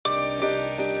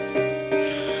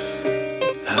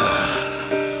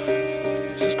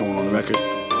record.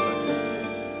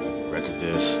 Record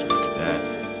this, record that.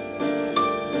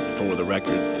 For the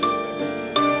record.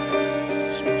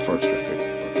 It's my first record.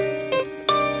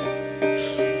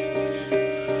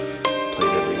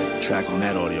 Played every track on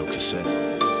that audio cassette.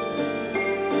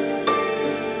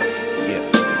 Yeah.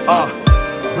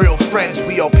 Real friends,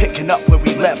 we all picking up where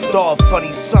we left off.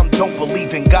 Funny, some don't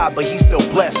believe in God, but he's still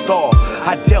blessed all.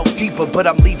 I delve deeper, but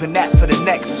I'm leaving that for the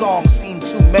next song. Seen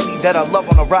too many that I love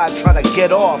on a ride trying to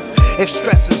get off. If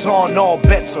stress is on, all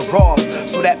bets are off.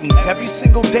 So that means every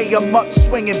single day I'm up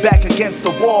swinging back against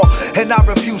the wall. And I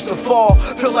refuse to fall,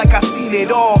 feel like I seen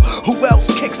it all. Who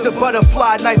else kicks the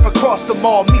butterfly knife across the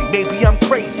mall? Me, maybe I'm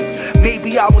crazy,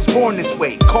 maybe I was born this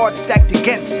way. Cards stacked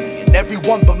against me, and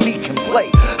everyone but me can play.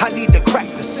 I need to crack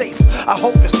the safe, I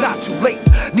hope it's not too late.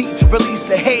 Need to release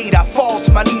the hate, I fall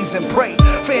to my knees and pray.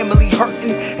 Family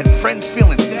hurting and friends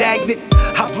feeling stagnant.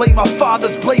 I blame my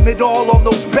fathers, blame it all on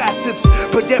those bastards.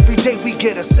 But every day we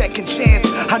get a second chance.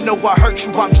 I know I hurt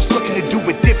you, I'm just looking to do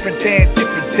it different than.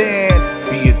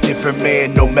 Be a different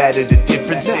man, no matter the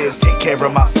differences. Take care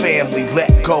of my family, let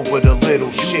go of the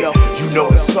little shit. You know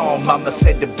the song, mama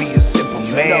said to be a simple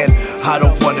man. I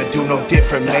don't wanna do no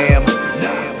different, ma'am.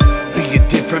 Be a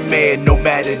different man, no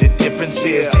matter the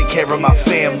differences. Take care of my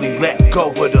family, let go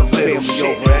of the little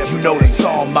shit. You know the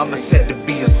song, mama said to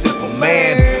be a simple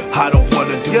man. I don't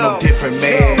wanna do no different,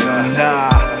 man.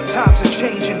 Nah. Times are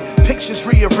changing, pictures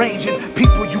rearranging.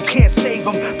 People, you can't save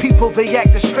them. People, they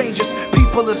act the strangest.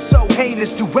 People are so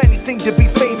heinous, do anything to be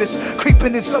famous.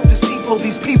 Creeping is so deceitful,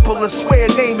 these people, I swear,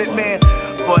 name it, man.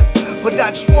 But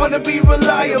I just wanna be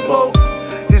reliable.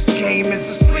 This game is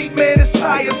asleep, man, it's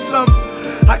tiresome.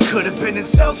 I could have been in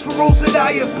cells for rules that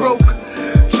I have broke.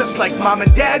 Just like mom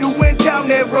and dad who went down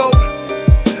that road.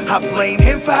 I blame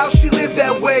him for how she lived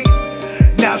that way.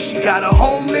 Now she got a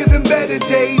home, living better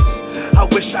days. I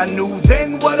wish I knew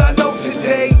then what I know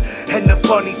today. And the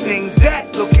funny thing's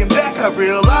that, looking back, I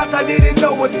realized I didn't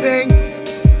know a thing.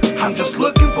 I'm just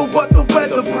looking for what the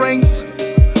weather brings.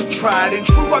 Tried and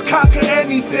true, I conquer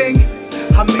anything.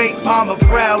 I make mama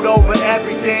proud over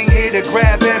everything, here to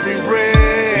grab every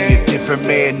ring. Be a different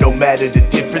man, no matter the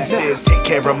differences. Take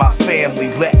care of my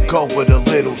family, let go of the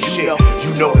little shit.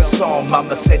 You know the song,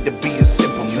 mama said to be a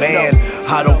simple man.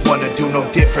 I don't wanna do no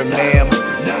different, ma'am.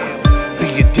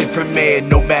 Be a different man,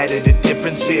 no matter the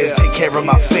differences. Take care of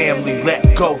my family, let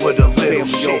go of the little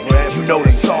shit. You know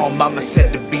the song, mama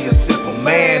said to be a simple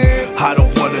man. I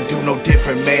don't wanna do no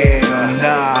different, man.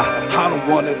 Nah, I don't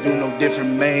wanna do no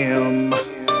different, ma'am.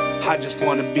 I just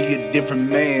wanna be a different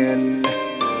man.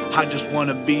 I just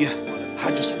wanna be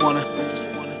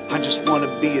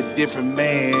a different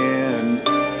man.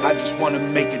 I just wanna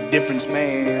make a difference,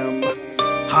 ma'am.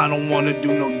 I don't wanna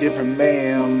do no different,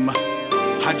 ma'am.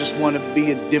 I just wanna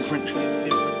be a different man.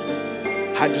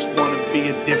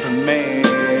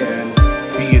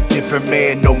 Be a different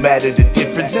man, no matter the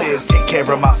differences. Take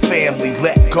care of my family,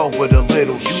 let go of the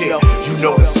little shit. You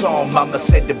know the song, mama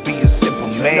said to be a simple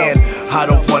man. I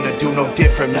don't wanna do no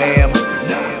different, ma'am.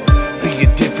 Be a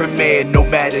different man, no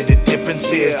matter the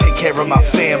differences. Take care of my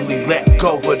family, let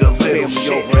go of the little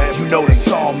shit. You know the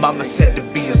song, mama said to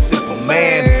be a simple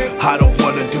man. I don't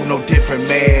wanna do no different,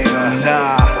 man.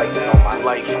 Nah. Fighting all my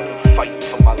life, fighting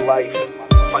for my life.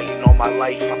 Fighting all my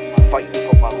life, fighting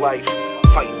for my life.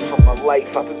 Fighting for my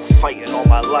life, I've been fighting all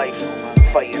my life.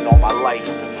 Fighting all my life,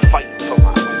 fighting for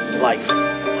my life.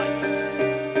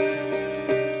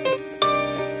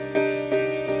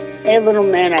 Hey little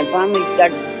man, I finally got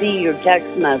to see your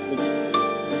text message.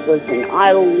 Listen,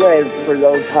 I live for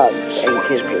those hugs and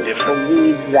kisses.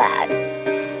 Believe that.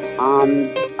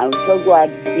 I was so glad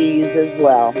to see you as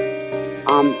well.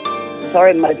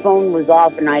 Sorry my phone was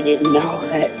off and I didn't know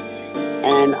it.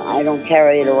 And I don't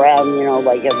carry it around, you know,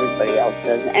 like everybody else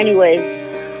does. Anyways,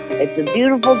 it's a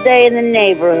beautiful day in the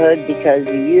neighborhood because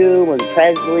of you and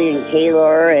Presley and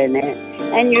Kayla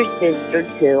and your sister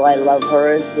too. I love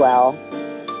her as well.